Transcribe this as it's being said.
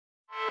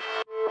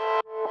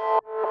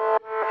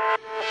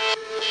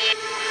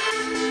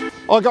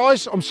Hi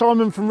guys, I'm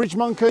Simon from Ridge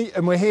Monkey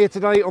and we're here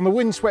today on the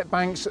windswept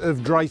banks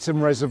of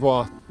Drayton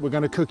Reservoir. We're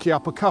going to cook you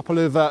up a couple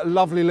of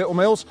lovely little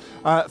meals.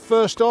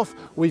 First off,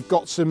 we've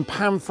got some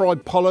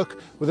pan-fried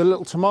pollock with a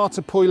little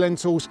tomato poi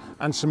lentils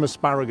and some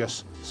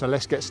asparagus. So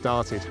let's get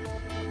started.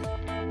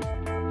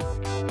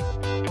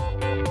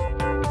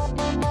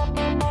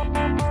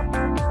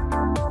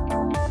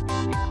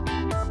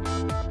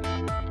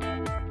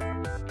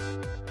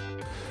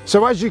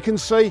 So as you can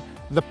see,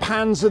 the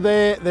pans are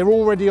there, they're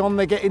already on,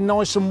 they're getting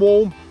nice and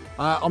warm.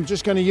 I'm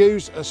just going to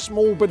use a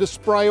small bit of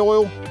spray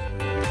oil.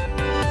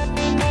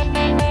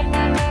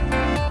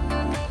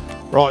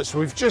 Right, so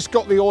we've just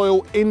got the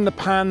oil in the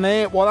pan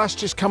there. While that's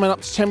just coming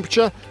up to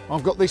temperature,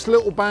 I've got this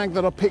little bag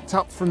that I picked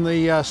up from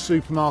the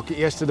supermarket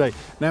yesterday.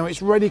 Now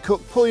it's ready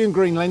cooked poi and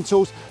green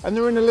lentils and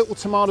they're in a little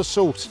tomato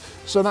sauce.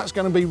 So that's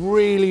going to be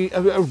really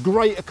a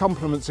great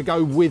accompaniment to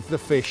go with the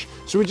fish.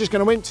 So we're just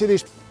going to empty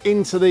this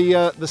into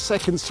the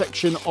second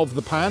section of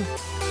the pan.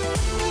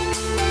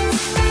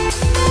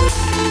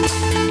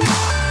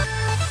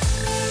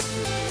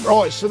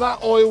 Right, so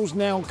that oil's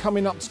now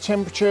coming up to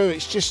temperature.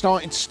 It's just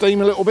starting to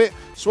steam a little bit.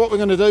 So what we're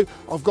going to do,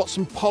 I've got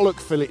some pollock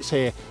fillets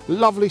here.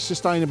 Lovely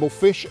sustainable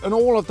fish. And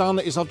all I've done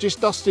is I've just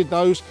dusted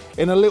those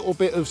in a little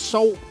bit of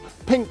salt,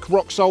 pink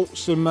rock salt,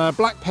 some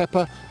black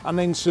pepper, and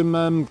then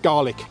some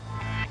garlic.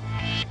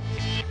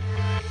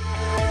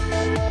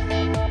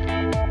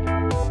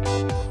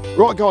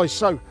 Right guys,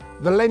 so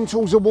the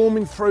lentils are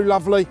warming through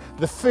lovely.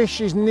 The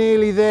fish is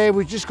nearly there.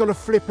 We've just got to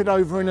flip it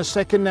over in a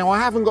second. Now I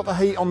haven't got the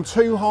heat on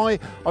too high.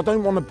 I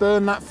don't want to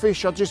burn that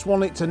fish. I just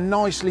want it to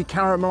nicely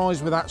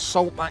caramelise with that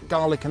salt, that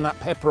garlic and that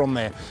pepper on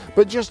there.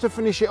 But just to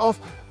finish it off,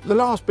 the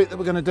last bit that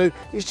we're going to do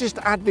is just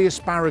add the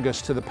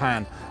asparagus to the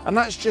pan. And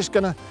that's just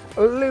going to,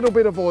 a little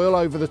bit of oil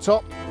over the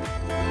top.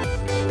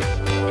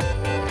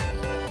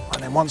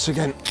 And then once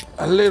again,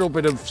 a little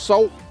bit of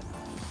salt.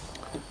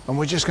 And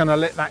we're just going to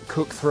let that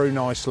cook through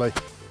nicely.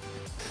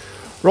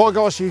 Right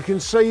guys, so you can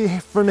see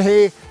from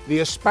here, the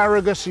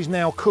asparagus is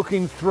now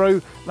cooking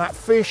through that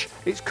fish.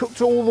 It's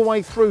cooked all the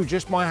way through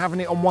just by having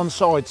it on one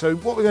side. So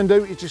what we're going to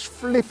do is just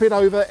flip it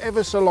over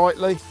ever so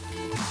lightly.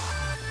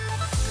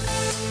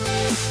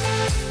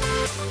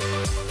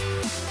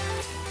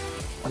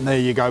 And there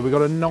you go, we've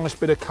got a nice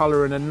bit of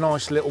colour and a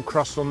nice little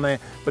crust on there,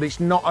 but it's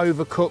not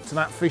overcooked and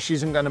that fish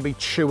isn't going to be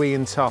chewy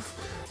and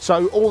tough.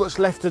 So all that's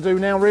left to do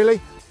now really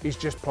is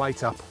just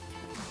plate up.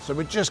 So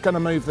we're just going to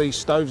move these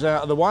stoves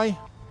out of the way.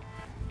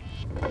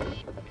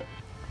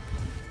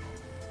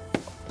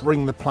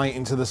 Bring the plate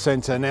into the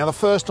centre. Now the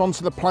first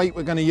onto the plate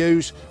we're going to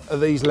use are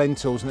these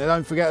lentils. Now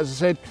don't forget, as I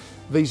said,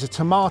 these are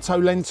tomato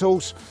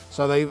lentils,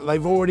 so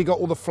they've already got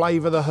all the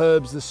flavour, the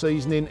herbs, the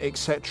seasoning,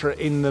 etc.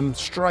 in them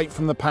straight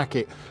from the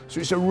packet.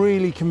 So it's a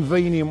really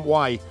convenient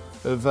way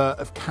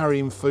of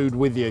carrying food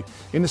with you.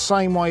 In the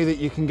same way that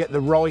you can get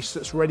the rice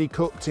that's ready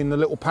cooked in the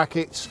little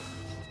packets,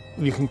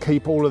 you can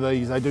keep all of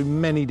these. They do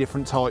many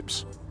different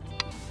types.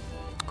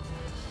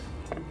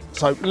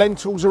 So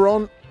lentils are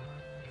on.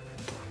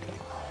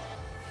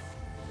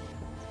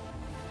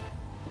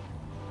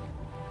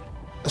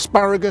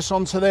 Asparagus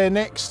onto there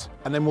next,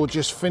 and then we'll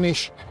just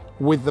finish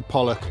with the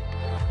pollock.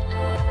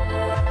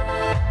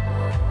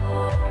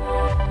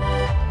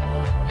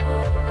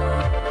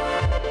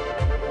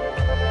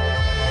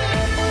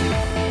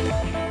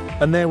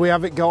 And there we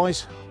have it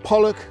guys,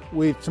 pollock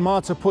with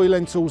tomato poi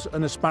lentils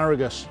and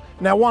asparagus.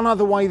 Now one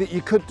other way that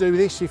you could do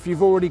this, if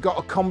you've already got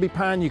a combi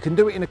pan, you can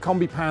do it in a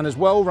combi pan as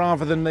well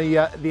rather than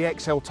the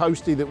XL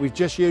toasty that we've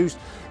just used.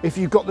 If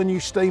you've got the new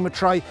steamer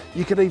tray,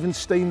 you could even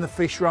steam the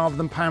fish rather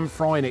than pan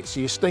frying it. So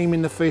you're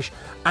steaming the fish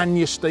and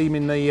you're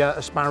steaming the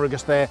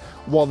asparagus there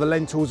while the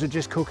lentils are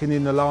just cooking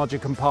in the larger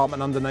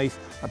compartment underneath,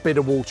 a bit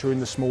of water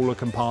in the smaller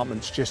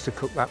compartments just to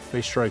cook that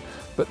fish through.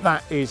 But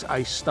that is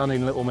a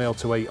stunning little meal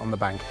to eat on the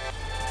bank.